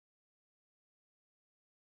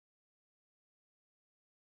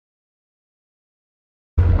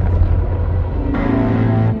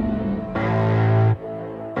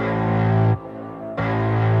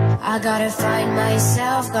I gotta find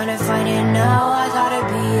myself, gonna find it now. I gotta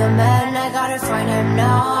be a man, I gotta find him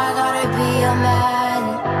now. I gotta be a man,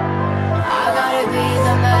 I gotta be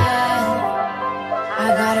the man. I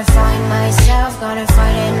gotta find myself, gotta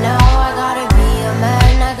find it now. I gotta be a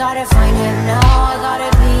man, I gotta find him now. I gotta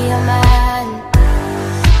be a man,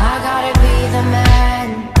 I gotta be the man.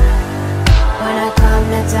 When I come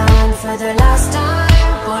to town for the last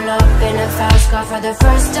time, pull up in a fast car for the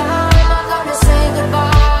first time, I'm gonna say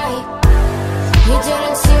goodbye. You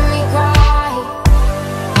didn't see me cry.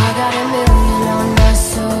 I got a million on my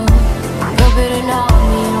soul, go bidding on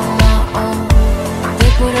me on my own.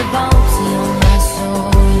 They put a bounty on my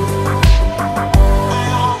soul.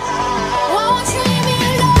 Won't you leave me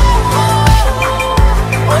alone?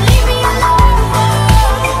 Or leave me alone?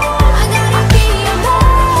 I gotta be a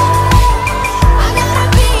man, I gotta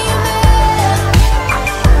be a man.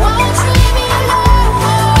 Won't you leave me alone?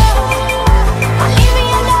 Or leave me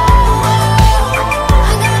alone? I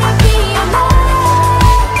gotta be a man,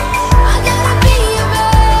 I gotta be a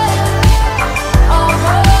man. Oh,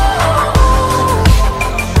 oh,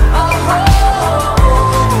 oh, oh,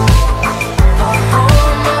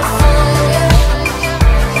 my fire.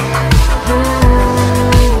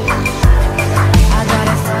 I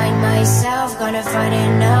gotta find myself, gonna find it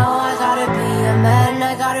now. I gotta be a man,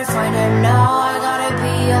 I gotta find him now. I gotta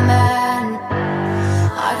be a man,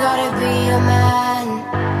 I gotta be a man.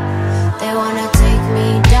 They wanna take me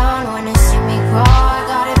down, wanna see me crawl. I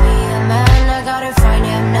gotta be a man, I gotta find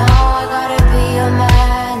him now. I gotta be a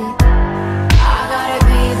man, I gotta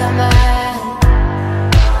be the man.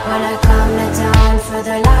 When I come to town for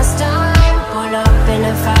the last time, pull up in a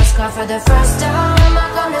fast car for the first time,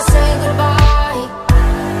 I'm gonna say goodbye.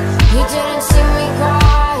 You didn't see me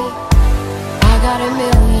cry. I got a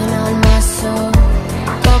million on my soul,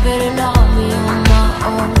 go bidding on me on my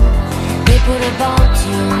own. They put a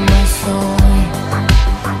bounty on my soul.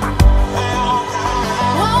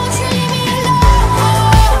 Won't you leave me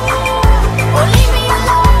alone? Or leave me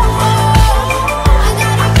alone? I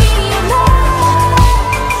gotta be a man,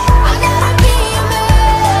 I gotta be a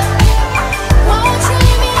man. Won't you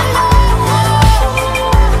leave me alone?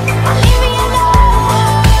 Or leave me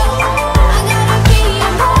alone? I gotta be a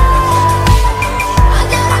man, I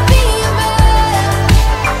gotta be a man.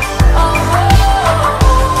 Oh, oh,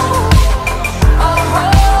 oh, oh,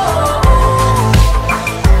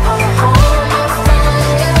 my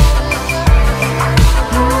fire.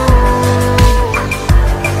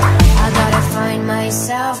 I gotta find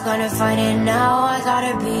myself, gonna find it now. I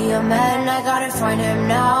gotta be a man, I gotta find him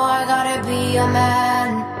now. I gotta be a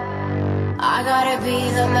man, I gotta be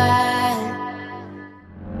the man.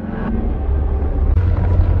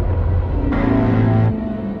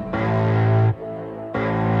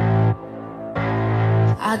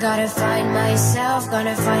 I gotta find myself,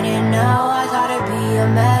 gonna find it now. I gotta be a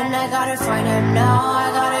man, I gotta find him now. I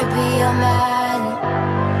gotta be a man,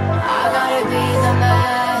 I gotta be the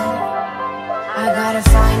man. I gotta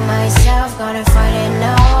find myself, gotta find it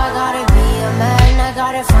now. I gotta be a man, I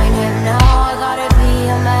gotta find him now. I gotta be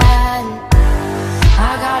a man,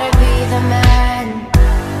 I gotta be the man.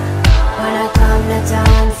 When I come to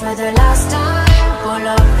town for the last time, pull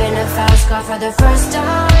up in a fast car for the first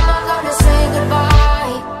time, I'm gonna say goodbye.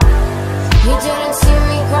 You didn't see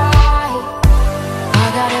me cry. I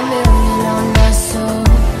got a million on my soul,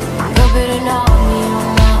 go bidding on me on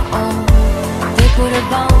my own. They put a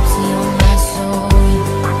bounty on my soul.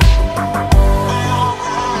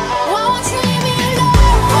 Won't you leave me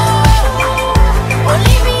alone? Or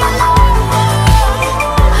leave me alone?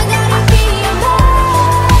 I gotta be a man,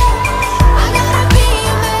 I gotta be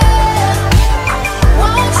a man.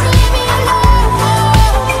 Won't you leave me alone?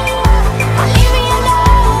 Or leave me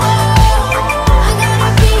alone? I gotta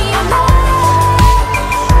be a man,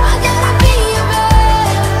 I gotta be a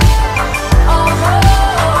man. Oh, oh,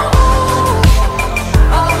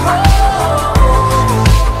 oh, oh,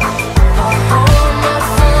 oh, my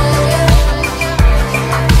fire.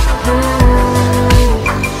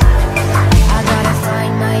 I gotta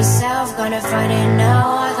find myself, gonna find it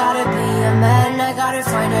now. I gotta be a man, I gotta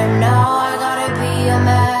find him now. I gotta be a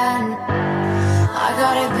man, I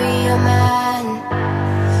gotta be a man.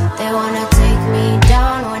 They wanna take me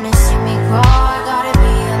down, wanna see me crawl. I gotta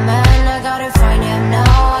be a man, I gotta find him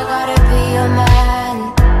now. I gotta be a man,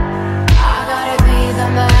 I gotta be the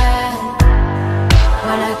man.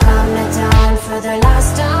 When I come to town for the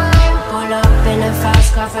last time, pull up in a fast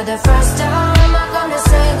car for the first time, I'm gonna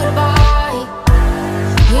say goodbye.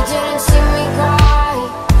 You didn't see me cry.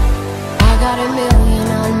 I got a million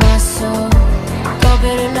on my soul, go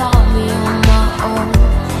bidding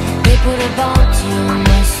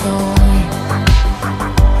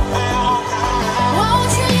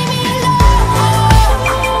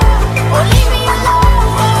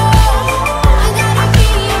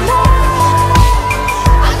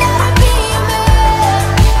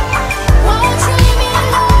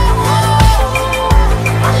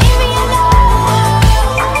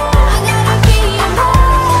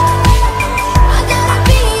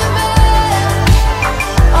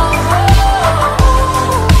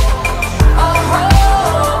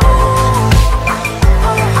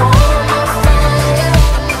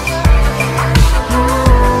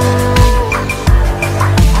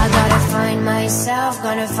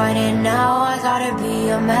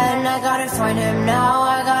find him now.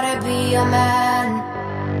 I gotta be a man.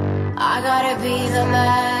 I gotta be the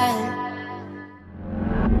man.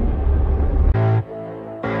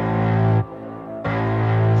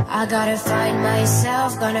 I gotta find myself,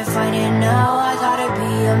 gonna find it now. I gotta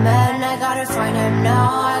be a man, I gotta find him now.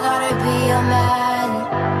 I gotta be a man.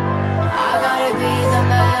 I gotta be the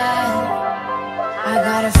man. I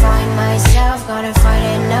gotta find myself, gotta find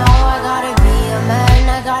it now. I gotta be a man,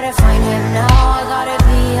 I gotta find him now. I gotta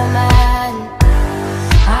be a man.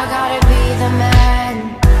 I gotta be the man.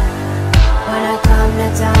 When I come to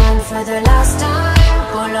town for the last time,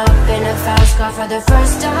 pull up in a fast car for the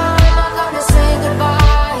first time. I'm gonna say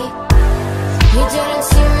goodbye. You didn't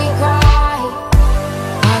see me cry.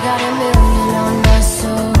 I got a million on my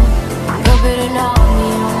soul. No better know me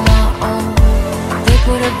on my own. They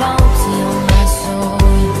put a bounty on my soul.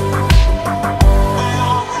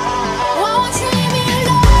 Won't you leave me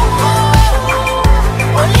alone?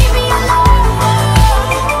 Or leave me alone?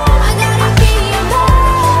 I gotta be a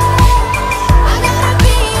man. I gotta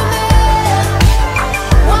be a man.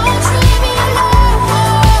 Won't you leave me alone?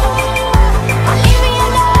 Or leave me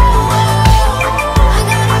alone? I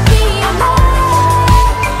gotta be a man.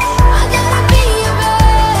 I gotta be a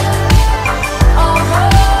man. Oh,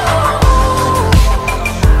 oh,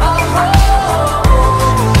 oh, oh,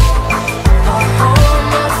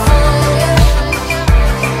 my fire.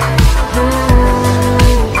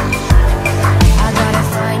 I gotta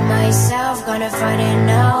find myself, gonna find it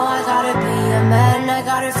now. I gotta be a man, I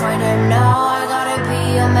gotta find him now. I gotta be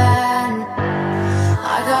a man.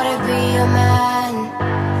 I gotta be a man.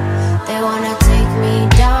 They wanna take me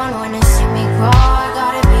down, wanna see me crawl. I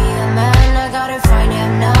gotta be a man, I gotta find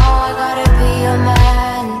him now. I gotta be a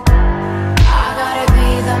man. I gotta be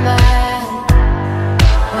the man.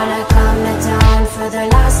 When I come to town for the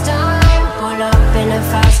last time, pull up in a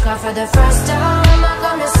fast car for the first time. I'm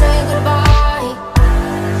gonna say goodbye.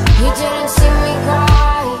 You didn't see me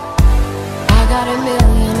cry. I got a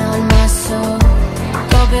million on my soul.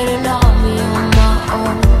 Go better know me on my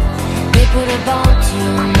own. They put a bounty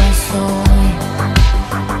on my soul.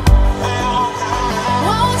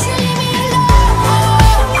 Won't you leave me alone?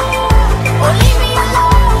 Or leave me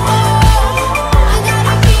alone? I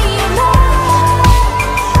gotta be a man.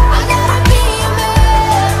 I gotta be a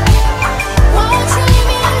man. Won't you leave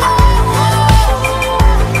me alone?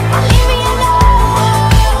 Or leave me alone?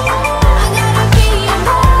 I gotta be a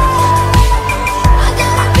man. I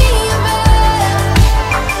gotta be a man.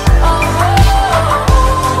 Oh, oh,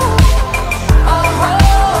 oh, oh,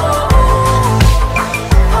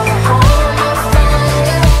 my fire.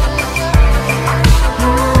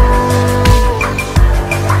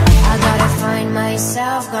 I gotta find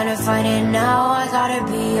myself, gotta find it now. I gotta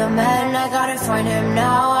be a man, I gotta find him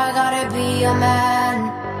now. I gotta be a man.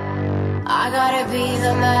 I gotta be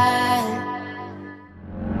the man.